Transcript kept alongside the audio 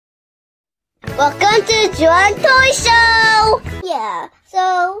Welcome to Joowon ToyShow! Yeah,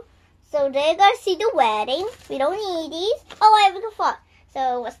 so they're gonna see the wedding. We don't need these. Oh, wait, we can fall.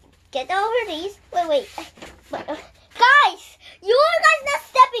 So let's get over these. Wait. Guys, you guys not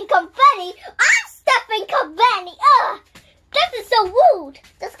stepping confetti. I'm stepping confetti. Ugh, this is so rude.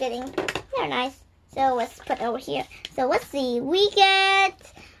 Just kidding. They're nice. So let's put it over here. So let's see. We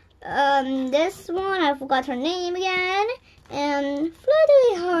get this one. I forgot her name again. And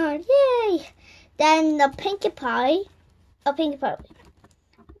Fluttery Heart. Yay! Then the Pinkie Pie. Oh, Pinkie Pie.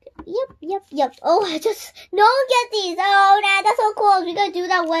 Yep. Oh, I just don't get these. Oh, that's so cool. We're gonna do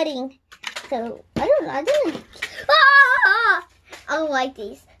that wedding. So I didn't. Ah! I don't like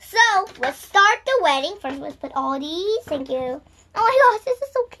these. So let's start the wedding. First, let's put all these. Thank you. Oh my gosh, this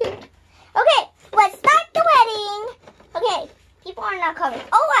is so cute. Okay, let's start the wedding. Okay, people are not coming.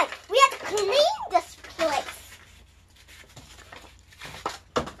 All right, we have to clean this place.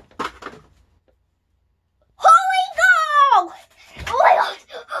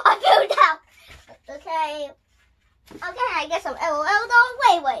 Okay, I guess I'm LOL. No,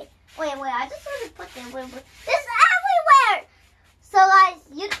 wait. I just want to put them. This is everywhere. So guys,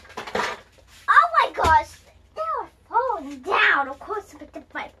 oh my gosh, they are falling down. Of course,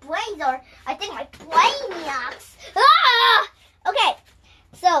 my brains are. I think my brainiacs. Ah! Okay,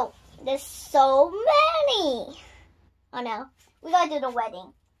 so there's so many. Oh no, we gotta do the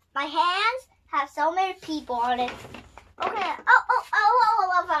wedding. My hands have so many people on it. Okay. Oh,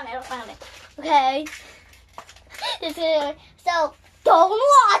 I found it. Okay. So don't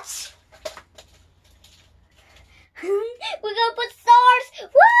watch. We're gonna put stars.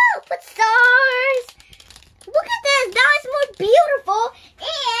 Woo! Put stars. Look at this. Now it's more beautiful.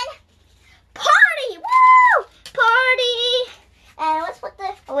 And party. Woo! Party. And let's put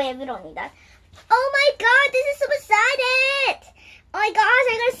the. Oh wait, we don't need that. Oh my God, this is so excited. Oh my gosh,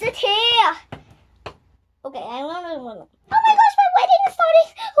 I'm gonna sit here. Okay, I'm gonna. Oh my gosh, my wedding is starting.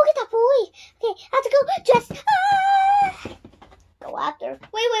 Look at that boy. Okay, I have to go dress. Go after.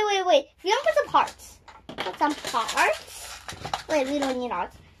 Wait. We don't put some hearts. Put some hearts. Wait, we don't need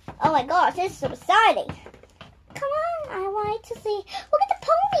hearts. Oh my gosh, this is so exciting. Come on, I want to see. Look at the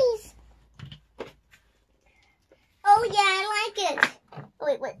ponies. Oh yeah, I like it.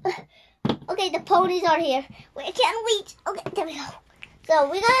 Wait. Okay, the ponies are here. Wait, I can't reach. Okay, there we go. So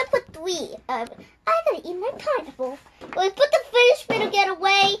we're gonna put 3. I'm gonna eat my pineapple. Let's put the fish bit to get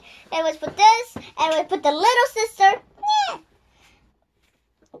away, and let's put this, and let's put the little sister. Yeah.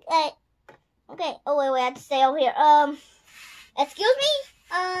 Okay. Oh wait, I have to stay over here. Excuse me.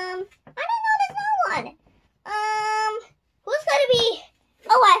 I don't know. There's no one. Who's gonna be?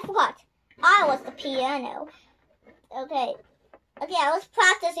 Oh, I forgot. I was the piano. Okay. I was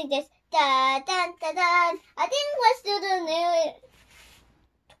practicing this. Dun. I think let's do the new.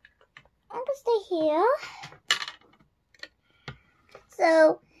 I'm gonna stay here.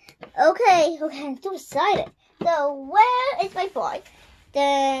 So, okay, I'm too excited. So, where is my boy?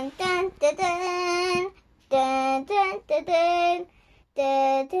 Dun. In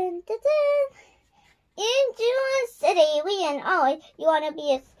Joowon City, you wanna be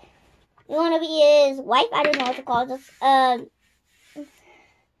his wife? I don't know what to call this. You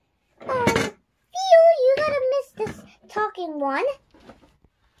gotta miss this talking one.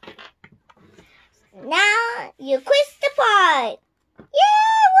 Now you quiz the pie.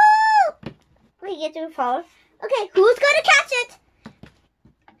 Yeah, woo! We get to the phone. Okay, who's gonna catch it?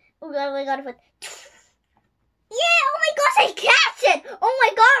 We gotta put. Yeah! Oh my gosh, I catch it! Oh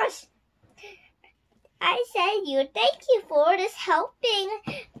my gosh! I said you. Thank you for this helping.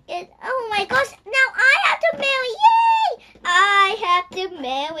 Oh my gosh! Now I have to marry. Yay! I have to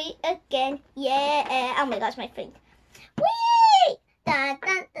marry again. Yeah! Oh my gosh, my friend. Whee! Dun.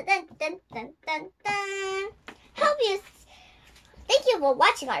 Hope you. Thank you for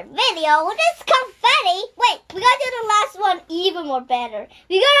watching our video. This confetti. Wait, we gotta do the last one even more better.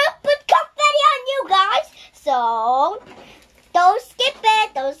 We gotta put confetti on you guys. So don't skip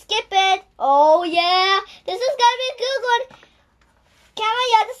it. Oh yeah, this is gonna be a good one. Come on,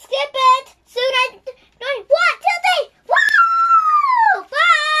 you have to skip